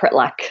more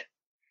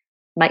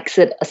makes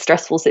it a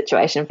stressful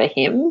situation for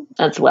him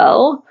as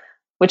well.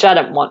 which I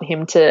don't want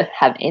him to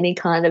have any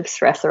kind of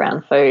stress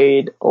around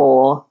food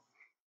or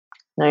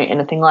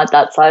anything like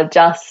that. So I've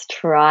just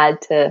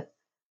tried to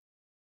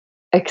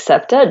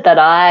accept it, that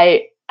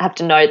I have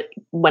to know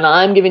when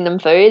I'm giving them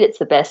food, it's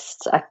the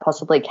best I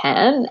possibly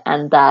can,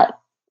 and that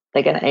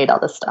they're going to eat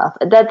other stuff.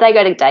 That they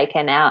go to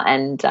daycare now,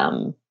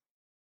 and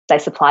they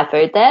supply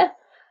food there,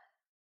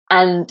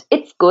 and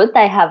it's good.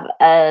 They have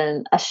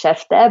a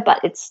chef there, but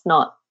it's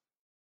not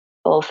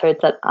all food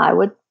that I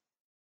would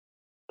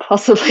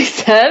possibly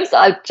serve. So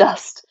I've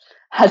just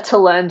had to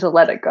learn to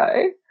let it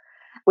go,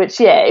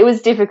 which, it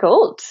was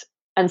difficult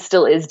and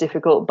still is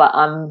difficult, but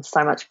I'm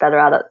so much better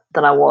at it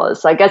than I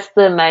was. So I guess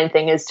the main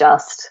thing is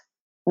just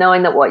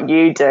knowing that what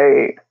you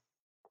do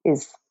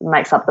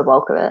makes up the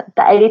bulk of it.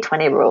 The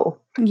 80-20 rule.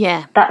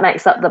 Yeah. That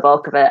makes up the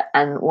bulk of it,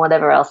 and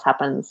whatever else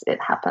happens, it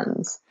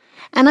happens.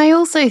 And I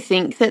also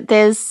think that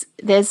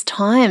there's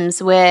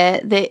times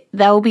where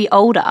they'll be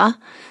older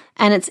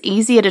and it's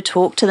easier to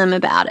talk to them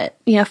about it.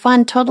 You know, I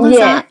find toddlers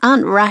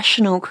aren't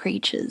rational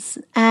creatures.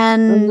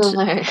 And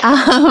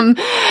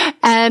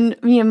and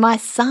you know, my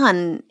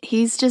son,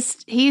 he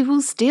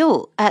will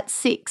still at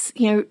 6,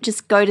 you know,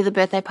 just go to the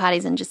birthday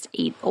parties and just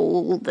eat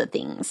all the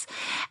things.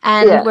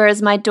 And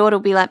whereas my daughter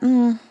will be like,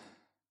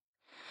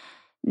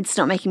 it's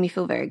not making me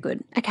feel very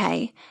good.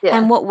 Okay. Yeah.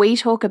 And what we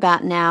talk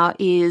about now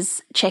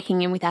is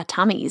checking in with our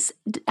tummies.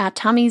 Our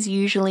tummies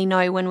usually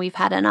know when we've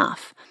had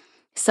enough.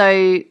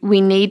 So we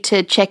need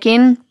to check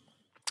in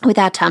with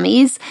our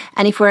tummies.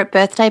 And if we're at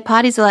birthday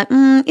parties, we're like,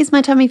 is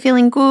my tummy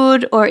feeling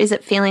good, or is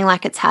it feeling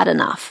like it's had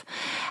enough?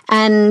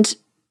 And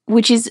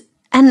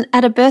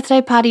at a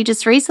birthday party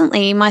just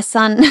recently, my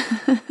son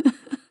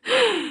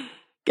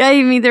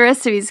gave me the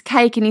rest of his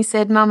cake and he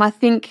said, Mum, I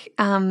think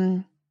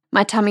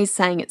my tummy's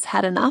saying it's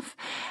had enough.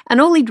 And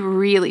all he'd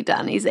really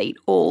done is eat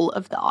all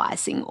of the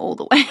icing all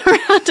the way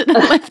around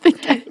and left the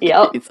cake.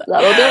 Yep,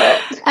 that'll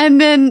do it. And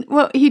then,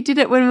 he did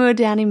it when we were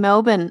down in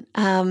Melbourne.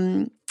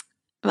 My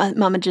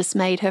mum had just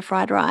made her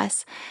fried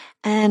rice.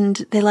 And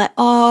they're like,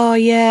 oh,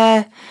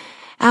 yeah,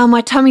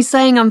 my tummy's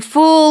saying I'm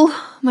full.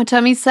 My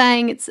tummy's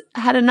saying it's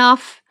had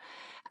enough.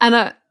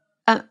 And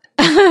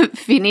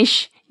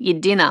finish your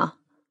dinner.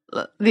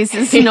 This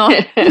is not,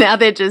 now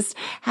they're just,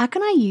 how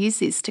can I use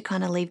this to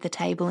kind of leave the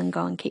table and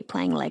go and keep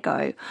playing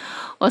Lego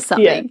or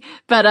something? Yeah.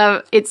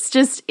 But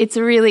it's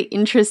really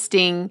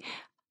interesting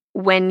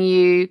when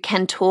you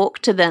can talk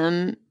to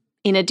them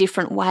in a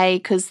different way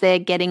because they're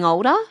getting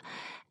older.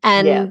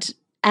 And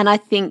I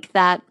think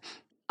that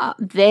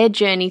their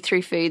journey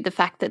through food, the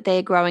fact that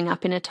they're growing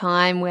up in a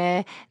time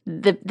where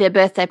their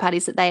birthday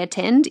parties that they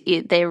attend,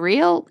 they're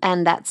real,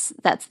 and that's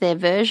their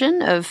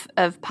version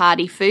of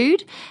party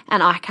food,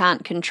 and I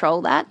can't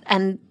control that.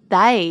 And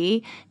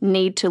they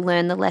need to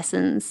learn the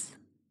lessons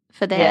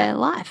for their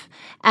life.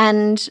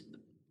 And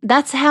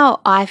that's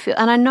how I feel.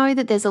 And I know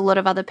that there's a lot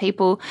of other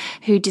people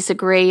who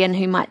disagree and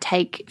who might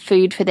take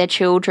food for their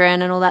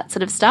children and all that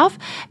sort of stuff.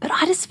 But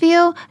I just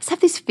have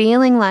this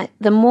feeling like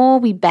the more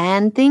we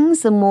ban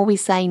things, the more we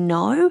say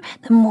no,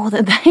 the more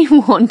that they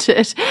want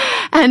it.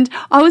 And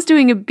I was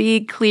doing a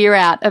big clear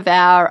out of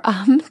our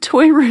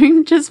toy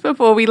room just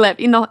before we left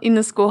in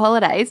the school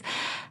holidays.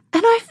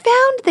 And I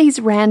found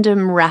these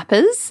random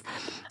wrappers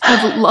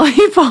of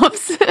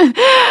lollipops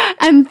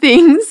and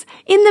things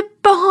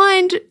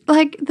behind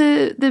like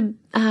the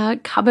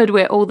cupboard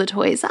where all the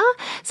toys are.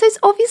 So it's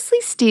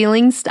obviously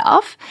stealing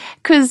stuff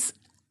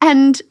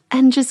and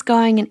just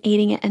going and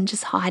eating it and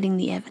just hiding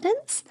the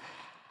evidence.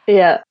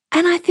 Yeah.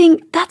 And I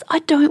think I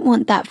don't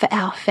want that for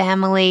our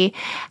family.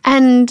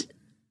 And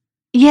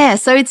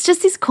so it's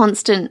just this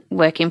constant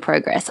work in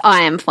progress.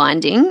 I am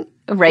finding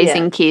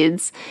raising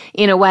kids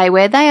in a way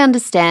where they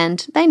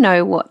understand, they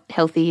know what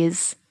healthy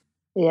is.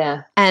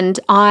 Yeah. And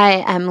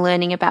I am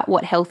learning about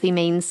what healthy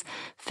means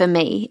for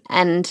me,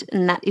 and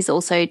that is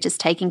also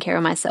just taking care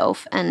of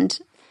myself and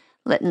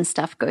letting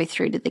stuff go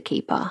through to the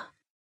keeper.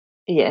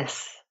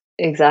 Yes,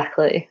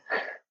 exactly.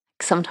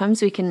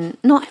 Sometimes we can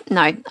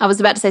I was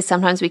about to say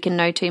sometimes we can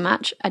know too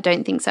much. I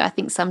don't think so. I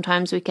think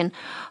sometimes we can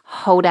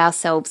hold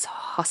ourselves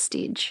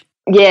hostage.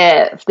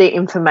 Yeah, the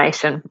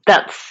information.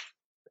 That's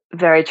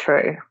very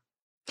true.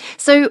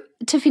 So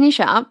to finish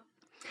up,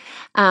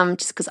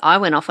 just because I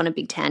went off on a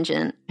big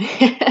tangent,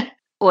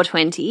 or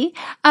 20,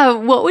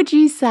 what would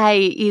you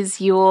say is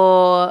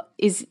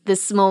the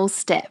small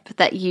step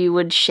that you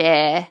would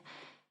share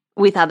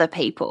with other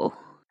people?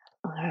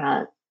 All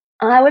right.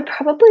 I would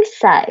probably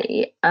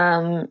say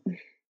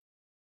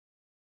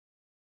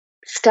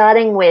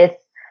starting with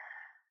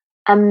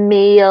a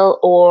meal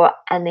or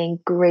an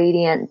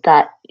ingredient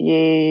that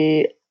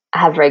you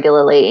have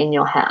regularly in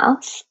your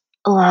house.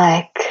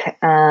 Like,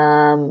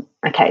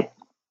 okay,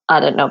 I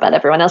don't know about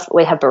everyone else, but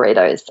we have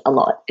burritos a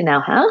lot in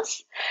our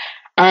house.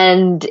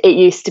 And it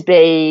used to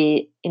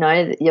be,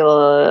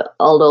 your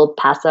old El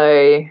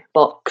Paso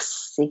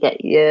box. You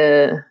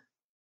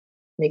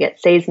get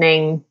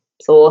seasoning,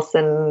 sauce,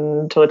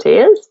 and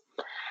tortillas.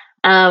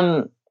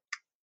 And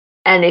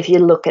if you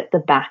look at the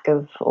back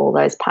of all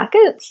those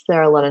packets, there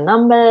are a lot of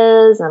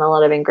numbers and a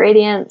lot of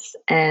ingredients,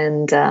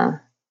 and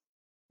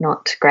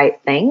not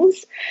great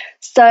things.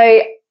 So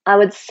I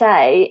would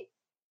say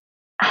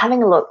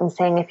having a look and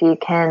seeing if you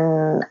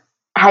can,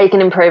 how you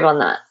can improve on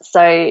that.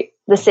 So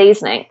the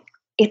seasoning,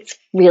 it's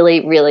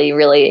really, really,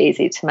 really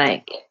easy to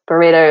make.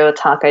 Burrito or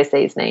taco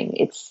seasoning,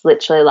 it's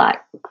literally like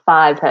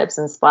 5 herbs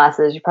and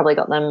spices. You've probably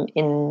got them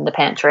in the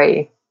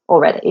pantry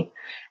already.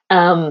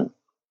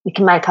 You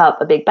can make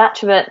up a big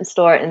batch of it and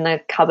store it in the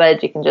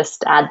cupboard. You can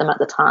just add them at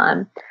the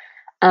time.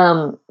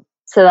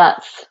 So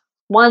that's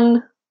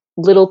one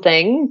little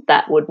thing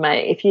that would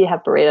make, if you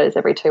have burritos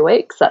every 2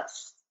 weeks,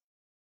 that's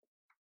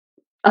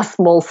a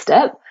small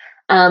step.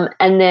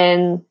 And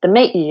then the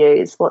meat you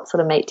use, what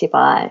sort of meat do you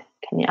buy?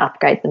 Can you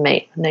upgrade the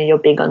meat? I know you're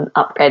big on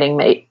upgrading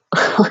meat,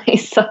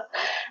 Lisa.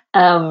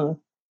 And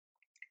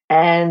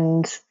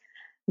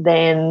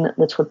then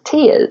the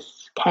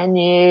tortillas. Can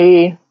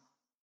you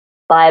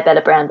buy a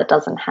better brand that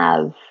doesn't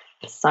have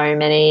so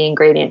many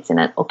ingredients in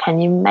it, or can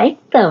you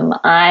make them?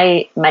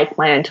 I make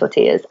my own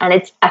tortillas, and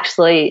it's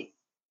actually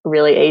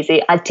really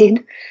easy. I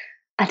did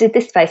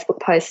this Facebook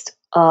post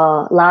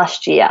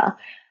last year.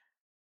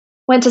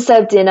 Went to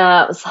serve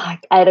dinner. It was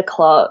like 8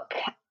 o'clock.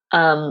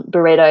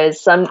 Burritos.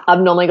 So I've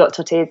normally got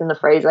tortillas in the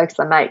freezer because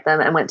I make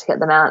them, and went to get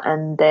them out,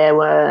 and there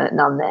were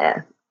none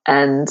there.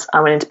 And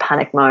I went into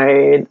panic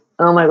mode.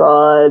 Oh my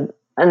God.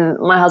 And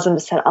my husband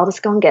just said, I'll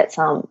just go and get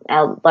some.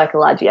 Our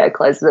local IGA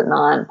closes at 9.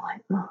 I'm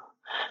like, oh,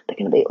 they're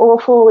going to be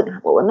awful. They're going to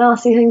have all the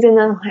nasty things in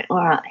them. I'm like, all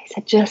right. He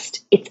said,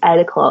 it's 8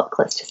 o'clock.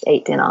 Let's just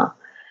eat dinner.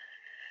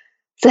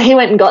 So he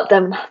went and got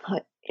them. I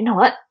thought, you know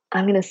what?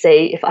 I'm going to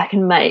see if I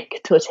can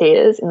make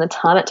tortillas in the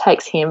time it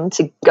takes him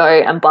to go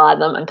and buy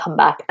them and come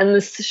back. And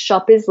the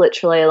shop is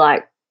literally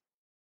like,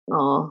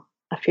 a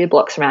few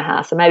blocks from our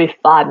house, so maybe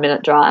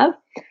 5-minute drive.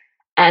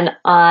 And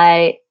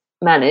I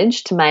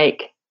managed to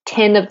make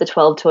 10 of the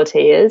 12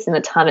 tortillas in the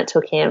time it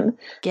took him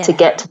to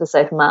get to the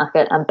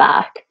supermarket and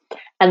back.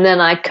 And then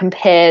I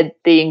compared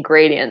the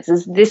ingredients.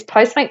 This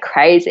post went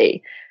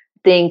crazy.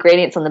 The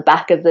ingredients on the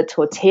back of the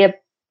tortilla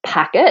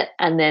packet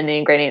and then the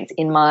ingredients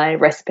in my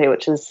recipe,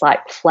 which is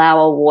like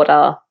flour,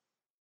 water,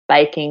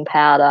 baking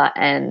powder,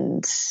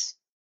 and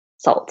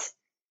salt.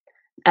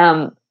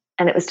 And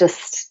it was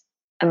just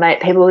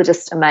people were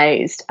just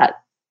amazed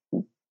at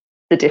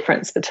the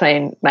difference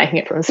between making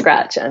it from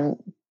scratch and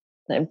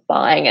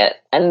buying it.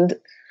 And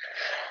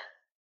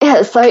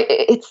yeah, so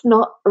it's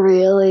not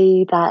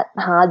really that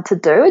hard to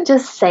do. It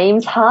just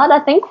seems hard. I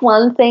think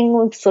one thing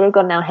we've sort of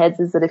got in our heads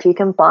is that if you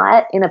can buy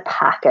it in a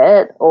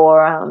packet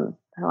or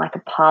like a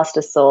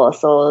pasta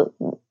sauce or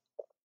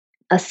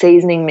a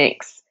seasoning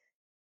mix,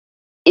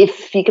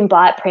 if you can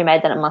buy it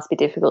pre-made, then it must be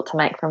difficult to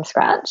make from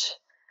scratch.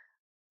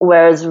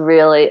 Whereas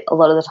really a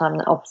lot of the time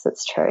the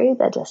opposite's true.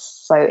 They're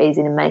just so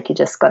easy to make. You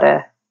just got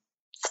to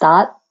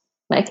start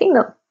making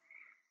them.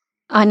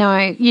 I know,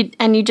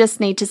 you just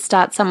need to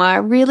start somewhere. I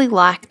really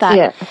like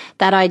that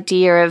that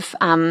idea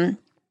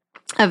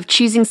of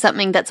choosing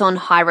something that's on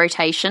high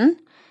rotation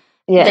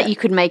that you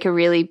could make a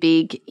really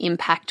big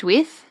impact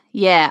with.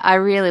 Yeah, I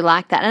really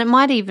like that. And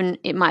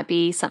it might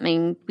be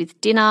something with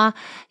dinner,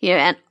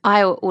 and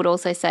I would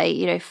also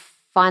say,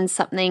 find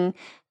something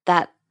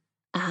that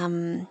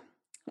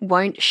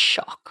won't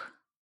shock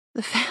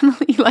the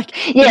family.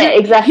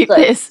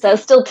 Exactly. So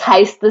still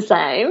taste the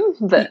same,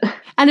 but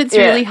and it's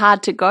really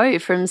hard to go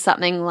from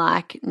something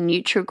like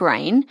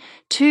Nutri-Grain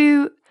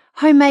to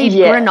homemade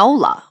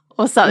granola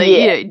or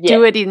something.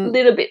 Do it in a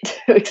little bit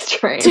too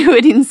extreme. Do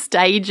it in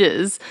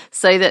stages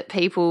so that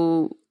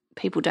people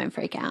don't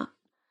freak out.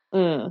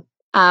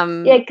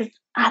 Because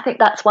I think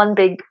that's one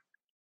big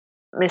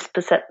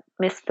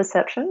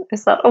misperception.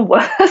 Is that a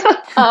word?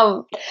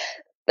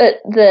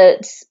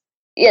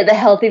 The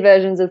healthy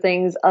versions of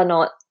things are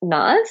not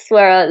nice,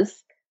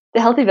 whereas the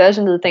healthy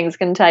versions of things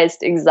can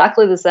taste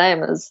exactly the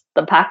same as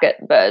the packet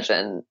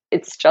version.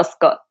 It's just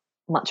got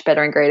much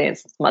better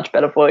ingredients. It's much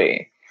better for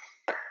you.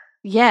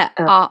 Yeah,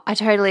 I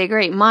totally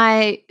agree.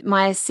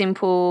 My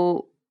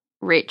simple,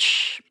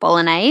 rich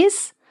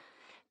bolognese,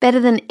 better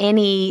than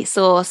any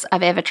sauce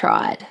I've ever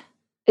tried.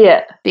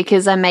 Yeah.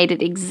 Because I made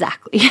it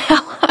exactly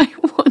how I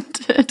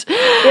wanted.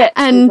 Yeah,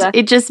 and exactly.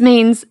 It just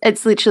means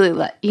it's literally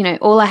like,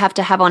 all I have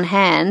to have on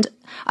hand.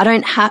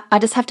 I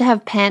just have to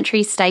have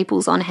pantry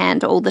staples on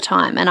hand all the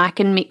time, and I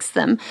can mix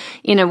them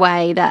in a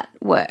way that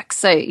works.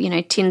 So,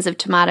 tins of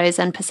tomatoes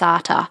and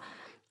passata.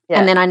 Yeah.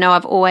 And then I know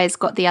I've always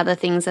got the other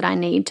things that I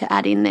need to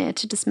add in there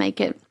to just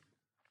make it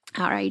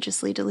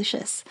outrageously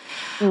delicious.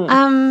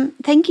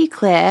 Thank you,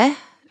 Claire,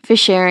 for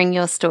sharing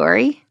your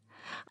story.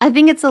 I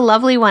think it's a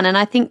lovely one, and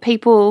I think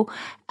people,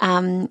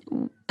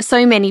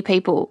 so many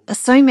people,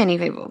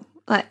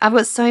 like I've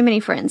got so many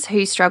friends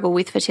who struggle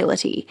with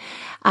fertility,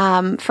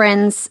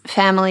 friends,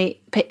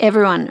 family,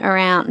 everyone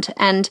around,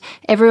 and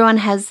everyone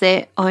has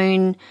their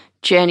own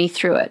journey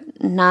through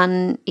it.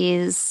 None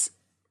is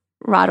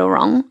right or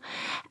wrong,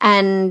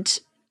 and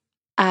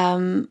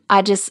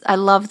I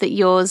love that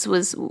yours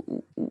was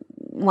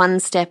one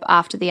step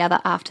after the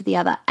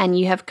other, and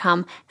you have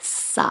come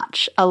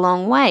such a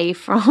long way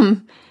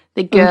from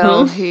the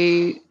girl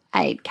who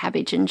ate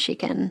cabbage and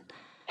chicken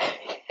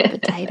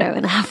potato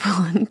and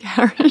apple and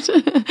carrot,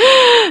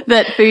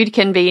 that food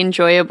can be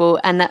enjoyable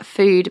and that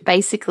food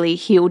basically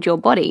healed your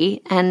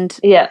body and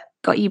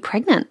got you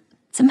pregnant.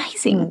 It's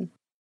amazing.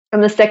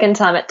 From the second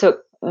time, it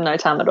took no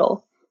time at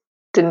all.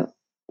 Didn't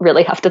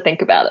really have to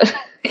think about it.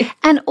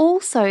 And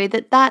also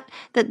that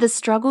the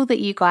struggle that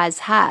you guys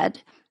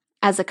had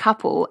as a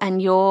couple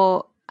and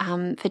your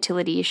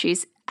fertility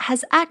issues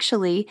has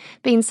actually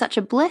been such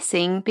a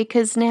blessing,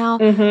 because now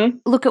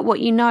look at what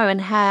you know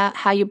and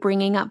how you're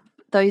bringing up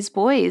those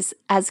boys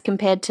as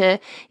compared to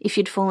if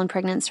you'd fallen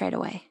pregnant straight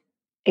away.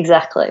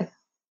 Exactly.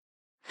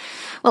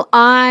 Well,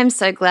 I'm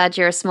so glad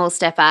you're a small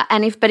stepper.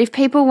 And if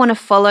people want to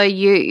follow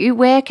you,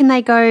 where can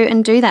they go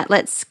and do that?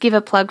 Let's give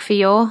a plug for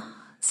your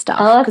stuff.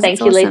 Oh,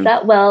 thank you, awesome.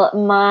 Lisa. Well,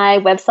 my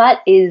website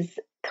is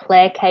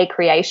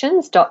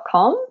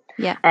clairekcreations.com.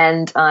 Yeah.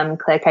 And I'm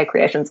Claire K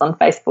Creations on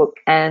Facebook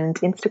and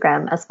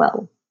Instagram as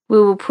well. We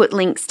will put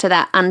links to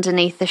that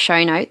underneath the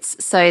show notes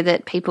so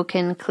that people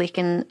can click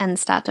and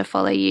start to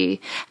follow you.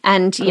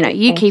 And,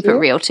 you keep it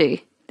real too.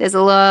 There's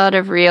a lot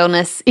of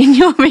realness in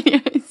your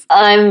videos.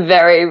 I'm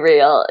very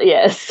real,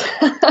 yes.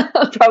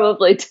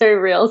 Probably too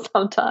real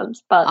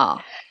sometimes,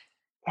 but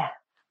yeah.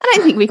 I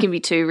don't think we can be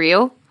too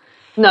real.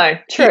 No,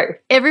 true.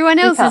 Everyone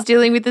else is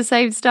dealing with the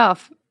same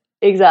stuff.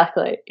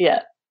 Exactly,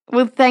 yeah.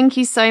 Well, thank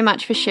you so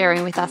much for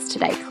sharing with us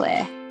today,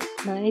 Claire.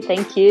 No,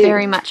 thank you.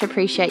 Very much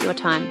appreciate your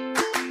time.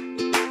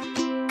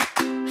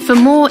 For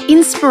more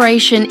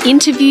inspiration,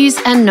 interviews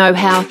and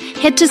know-how,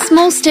 head to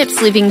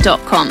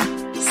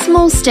smallstepsliving.com.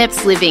 Small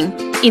Steps Living,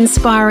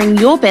 inspiring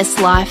your best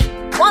life,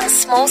 one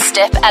small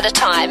step at a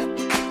time.